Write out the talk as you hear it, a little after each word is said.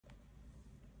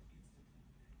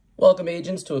Welcome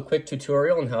agents to a quick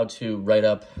tutorial on how to write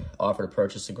up offer to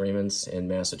purchase agreements in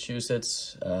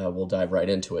Massachusetts. We'll dive right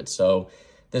into it. So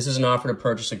this is an offer to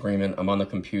purchase agreement. I'm on the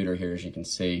computer here, as you can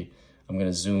see. I'm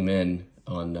going to zoom in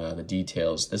on the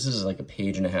details. This is like a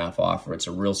page-and-a-half offer. It's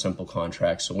a real simple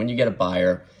contract. So when you get a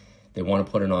buyer, they want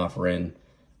to put an offer in.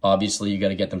 Obviously, you got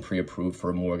to get them pre-approved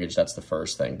for a mortgage. That's the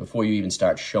first thing. Before you even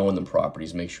start showing them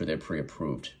properties, make sure they're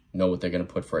pre-approved. Know what they're going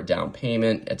to put for a down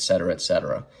payment, et cetera, et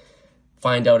cetera.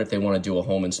 Find out if they want to do a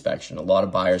home inspection. A lot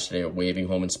of buyers today are waiving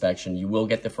home inspection. You will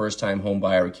get the first-time home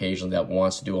buyer occasionally that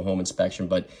wants to do a home inspection,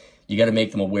 but you got to make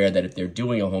them aware that if they're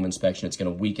doing a home inspection, it's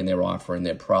going to weaken their offer, and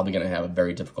they're probably going to have a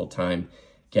very difficult time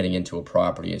getting into a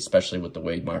property, especially with the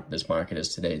way this market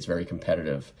is today. It's very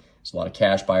competitive. There's a lot of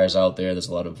cash buyers out there. There's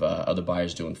a lot of other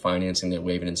buyers doing financing. They're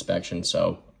waiving inspection.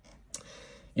 So,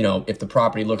 you know, if the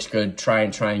property looks good, try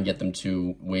and get them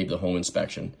to waive the home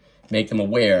inspection. Make them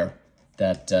aware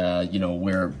that, you know,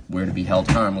 where to be held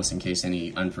harmless in case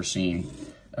any unforeseen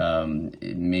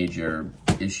major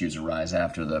issues arise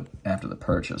after the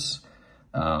purchase.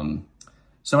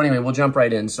 So anyway, we'll jump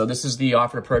right in. So this is the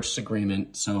offer to purchase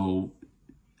agreement. So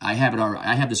I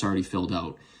have this already filled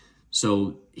out.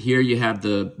 So here you have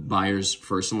the buyer's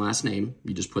first and last name.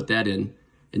 You just put that in,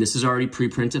 and this is already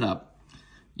pre-printed up.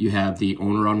 You have the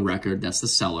owner on record, that's the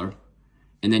seller,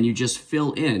 and then you just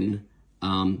fill in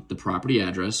the property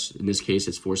address. In this case,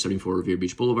 it's 474 Revere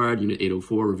Beach Boulevard, Unit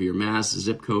 804, Revere, Mass,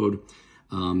 zip code.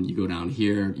 You go down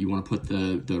here, you want to put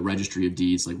the registry of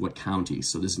deeds, like what county.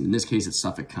 So in this case, it's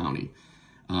Suffolk County.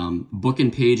 Book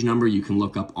and page number, you can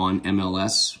look up on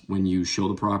MLS. When you show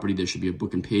the property, there should be a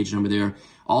book and page number there.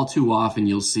 All too often,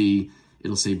 it'll say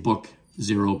book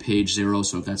 0, page 0.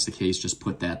 So if that's the case, just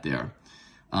put that there.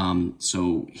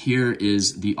 So here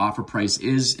is the offer price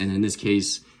is, and in this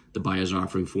case, the buyer's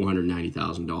offering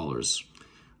 $490,000.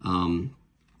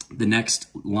 The next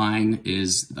line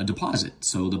is a deposit.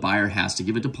 So the buyer has to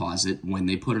give a deposit when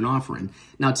they put an offer in.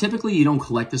 Now, typically, you don't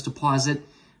collect this deposit.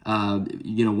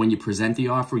 You know, when you present the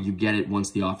offer, you get it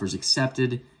once the offer is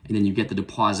accepted, and then you get the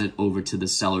deposit over to the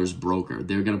seller's broker.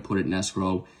 They're going to put it in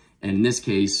escrow. And in this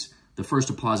case, the first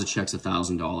deposit check's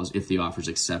 $1,000 if the offer is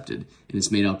accepted, and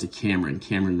it's made out to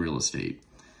Cameron Real Estate.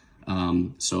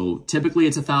 So typically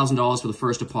it's $1,000 for the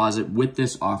first deposit with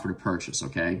this offer to purchase,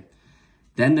 okay?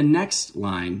 Then the next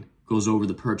line goes over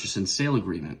the purchase and sale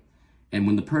agreement. And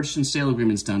when the purchase and sale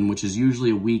agreement's done, which is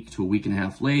usually a week to a week and a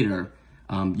half later,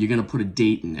 you're going to put a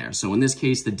date in there. So in this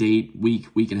case, the date, week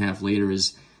and a half later,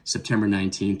 is September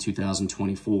 19,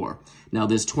 2024. Now,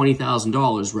 this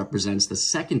 $20,000 represents the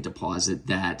second deposit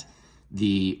that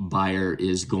the buyer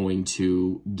is going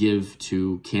to give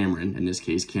to Cameron, in this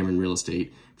case, Cameron Real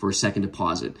Estate, for a second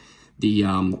deposit. The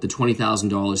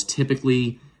 $20,000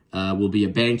 typically will be a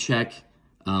bank check.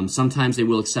 Sometimes they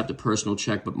will accept a personal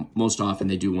check, but most often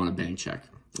they do want a bank check,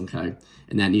 okay?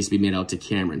 And that needs to be made out to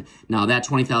Cameron. Now, that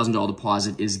 $20,000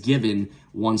 deposit is given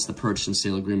once the purchase and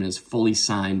sale agreement is fully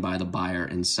signed by the buyer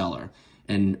and seller.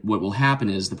 And what will happen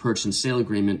is the purchase and sale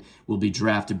agreement will be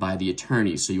drafted by the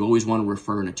attorney. So you always want to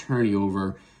refer an attorney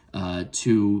over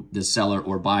to the seller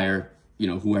or buyer, you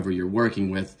know, whoever you're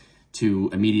working with, to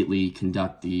immediately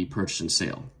conduct the purchase and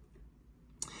sale.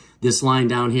 This line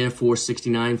down here,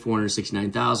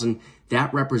 $469,000,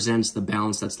 that represents the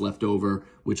balance that's left over,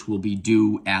 which will be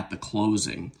due at the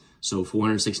closing. So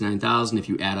 $469,000, if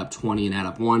you add up 20 and add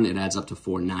up 1, it adds up to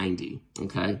 $490,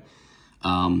 okay?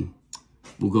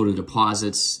 We'll go to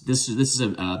deposits. This is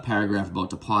a paragraph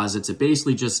about deposits. It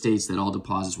basically just states that all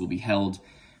deposits will be held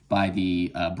by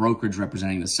the brokerage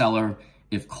representing the seller.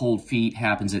 If cold feet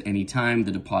happens at any time,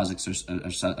 the deposits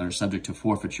are subject to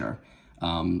forfeiture.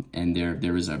 And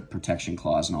there is a protection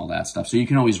clause and all that stuff. So you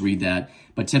can always read that.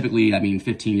 But typically, I mean,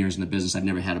 15 years in the business, I've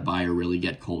never had a buyer really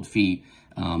get cold feet.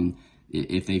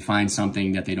 If they find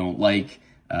something that they don't like,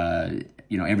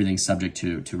 you know, everything's subject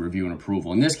to review and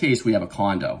approval. In this case, we have a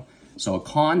condo. So a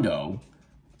condo,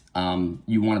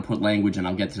 you want to put language, and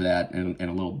I'll get to that in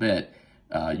a little bit.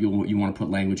 You want to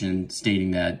put language in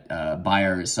stating that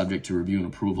buyer is subject to review and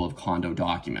approval of condo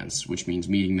documents, which means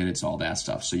meeting minutes, all that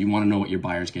stuff. So you want to know what your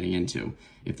buyer's getting into.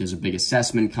 If there's a big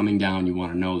assessment coming down, you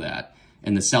want to know that.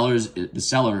 And the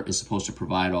seller is supposed to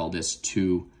provide all this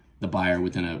to the buyer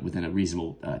within a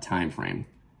reasonable time frame.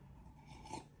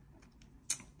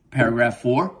 Paragraph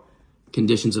 4,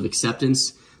 conditions of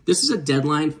acceptance. This is a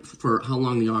deadline for how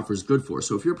long the offer is good for.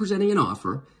 So if you're presenting an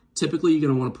offer, typically you're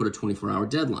going to want to put a 24-hour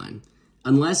deadline.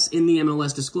 Unless in the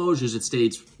MLS disclosures it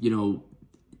states, you know,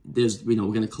 we're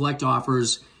going to collect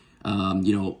offers,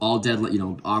 you know, all deadline, you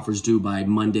know, offers due by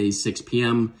Monday, 6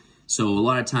 p.m. So a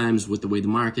lot of times with the way the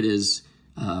market is,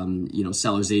 you know,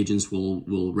 sellers agents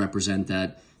will represent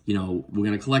that, you know, we're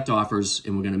going to collect offers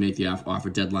and we're going to make the offer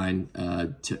deadline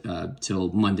till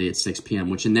Monday at 6 p.m.,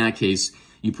 which in that case,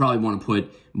 you probably want to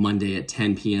put Monday at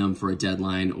 10 p.m. for a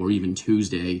deadline, or even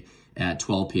Tuesday at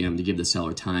 12 p.m. to give the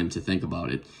seller time to think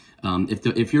about it.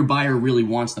 If your buyer really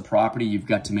wants the property, you've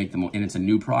got to make them, and it's a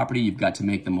new property, you've got to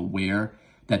make them aware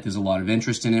that there's a lot of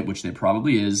interest in it, which there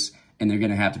probably is, and they're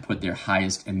going to have to put their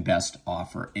highest and best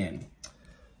offer in.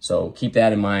 So keep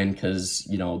that in mind, because,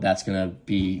 you know, that's going to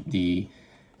be the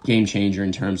game changer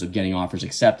in terms of getting offers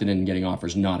accepted and getting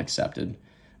offers not accepted.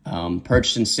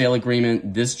 Purchase and sale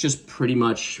agreement, this just pretty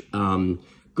much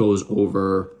goes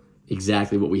over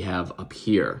exactly what we have up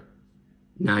here.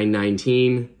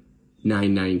 919,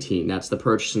 919. That's the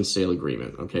purchase and sale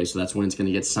agreement. Okay, so that's when it's going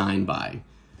to get signed by.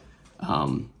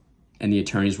 And the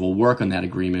attorneys will work on that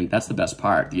agreement. That's the best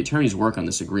part. The attorneys work on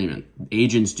this agreement.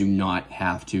 Agents do not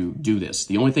have to do this.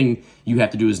 The only thing you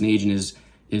have to do as an agent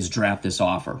is draft this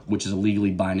offer, which is a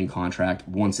legally binding contract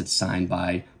once it's signed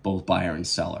by both buyer and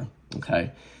seller.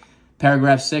 Okay.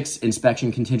 Paragraph 6,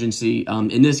 inspection contingency.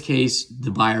 In this case, the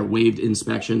buyer waived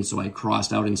inspection, so I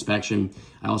crossed out inspection.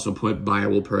 I also put buyer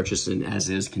will purchase an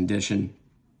as-is condition.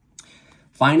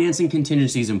 Financing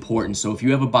contingency is important. So if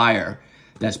you have a buyer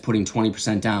that's putting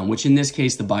 20% down, which in this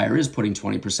case, the buyer is putting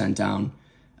 20% down.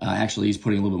 Actually, he's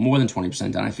putting a little bit more than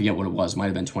 20% down. I forget what it was. Might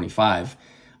have been 25.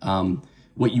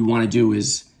 What you want to do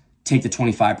is take the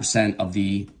 25% of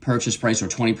the purchase price, or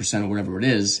 20% or whatever it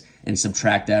is, and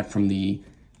subtract that from the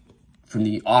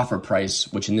offer price,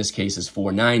 which in this case is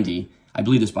 $490. I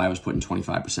believe this buyer was putting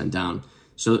 25% down.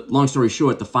 So long story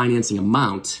short, the financing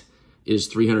amount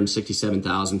is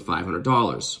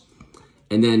 $367,500.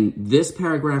 And then this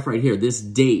paragraph right here, this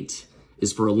date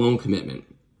is for a loan commitment.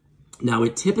 Now,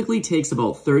 it typically takes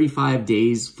about 35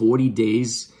 days, 40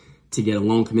 days to get a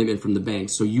loan commitment from the bank.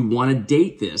 So you want to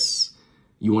date this.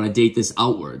 You want to date this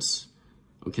outwards,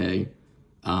 okay?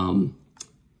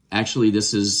 Actually,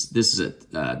 this is a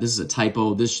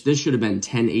typo. This should have been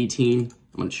 10/18. I'm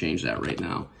going to change that right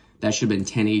now. That should have been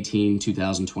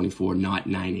 10/18/2024, not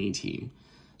 9/18.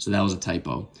 So that was a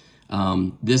typo.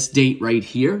 This date right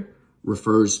here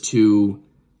refers to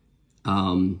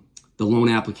the loan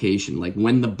application, like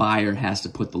when the buyer has to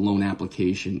put the loan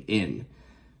application in.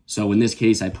 So in this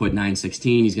case, I put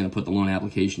 9/16. He's going to put the loan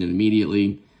application in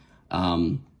immediately.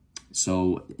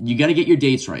 So you got to get your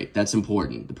dates right. That's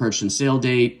important. The purchase and sale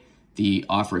date, the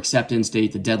offer acceptance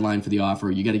date, the deadline for the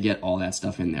offer. You got to get all that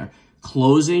stuff in there.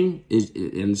 Closing is,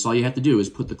 and so all you have to do is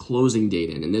put the closing date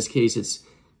in. In this case, it's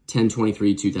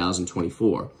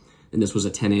 10/23/2024, and this was a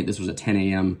 10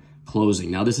 a.m. closing.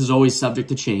 Now, this is always subject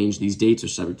to change. These dates are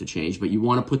subject to change, but you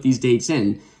want to put these dates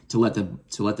in to let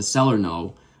the seller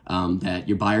know that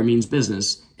your buyer means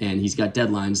business, and he's got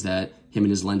deadlines that him and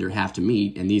his lender have to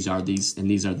meet, and these are the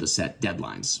set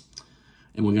deadlines.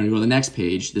 And we're going to go to the next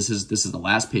page. This is the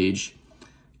last page.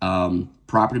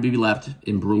 Property to be left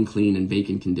in broom clean and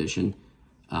vacant condition.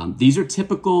 These are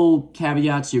typical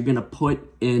caveats you're going to put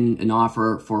in an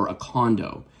offer for a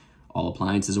condo. All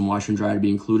appliances and washer and dryer to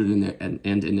be included in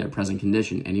their present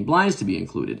condition. Any blinds to be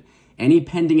included. Any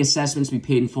pending assessments to be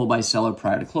paid in full by seller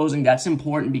prior to closing. That's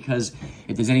important because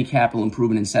if there's any capital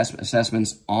improvement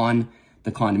assessments on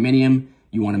the condominium,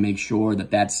 you want to make sure that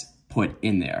that's put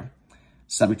in there.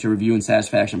 Subject to review and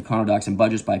satisfaction of condo docs and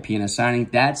budgets by P&S signing.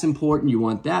 That's important. You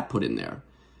want that put in there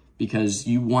because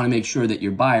you want to make sure that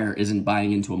your buyer isn't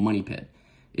buying into a money pit.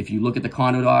 If you look at the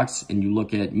condo docs and you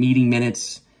look at meeting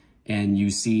minutes and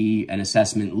you see an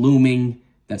assessment looming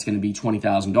that's going to be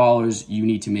 $20,000, you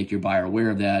need to make your buyer aware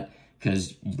of that,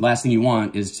 because last thing you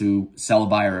want is to sell a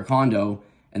buyer a condo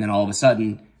and then all of a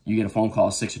sudden you get a phone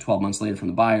call 6 or 12 months later from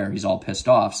the buyer. He's all pissed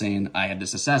off saying, I had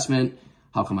this assessment.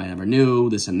 How come I never knew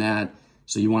this and that?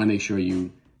 So you want to make sure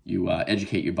you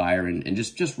educate your buyer and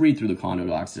just read through the condo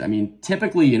docs. I mean,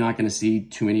 typically you're not going to see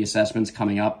too many assessments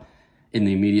coming up in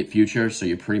the immediate future, so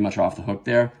you're pretty much off the hook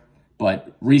there.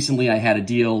 But recently I had a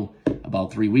deal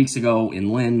about 3 weeks ago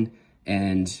in Lynn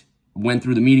and went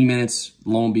through the meeting minutes.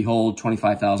 Lo and behold,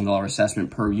 $25,000 assessment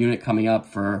per unit coming up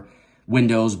for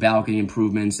windows, balcony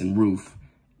improvements, and roof.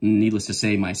 Needless to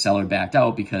say, my seller backed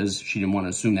out because she didn't want to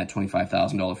assume that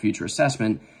 $25,000 future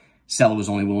assessment. Seller was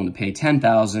only willing to pay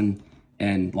 $10,000,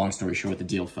 and long story short, the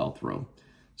deal fell through.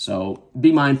 So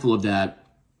be mindful of that.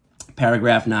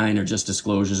 Paragraph 9 are just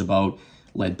disclosures about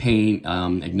lead paint,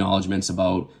 acknowledgments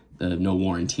about the no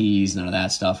warranties, none of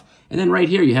that stuff. And then right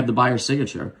here, you have the buyer's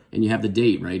signature and you have the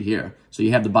date right here. So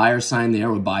you have the buyer sign there,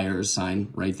 or buyer's sign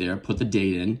right there, put the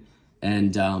date in.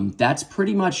 And that's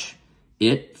pretty much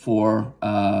it for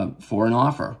an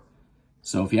offer.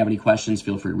 So if you have any questions,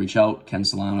 feel free to reach out. Ken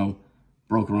Solano,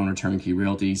 Broker Owner Turnkey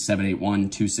Realty,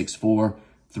 781-264-4644.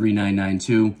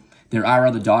 3992. There are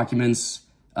other documents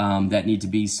that need to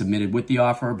be submitted with the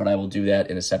offer, but I will do that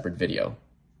in a separate video.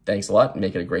 Thanks a lot and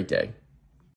make it a great day.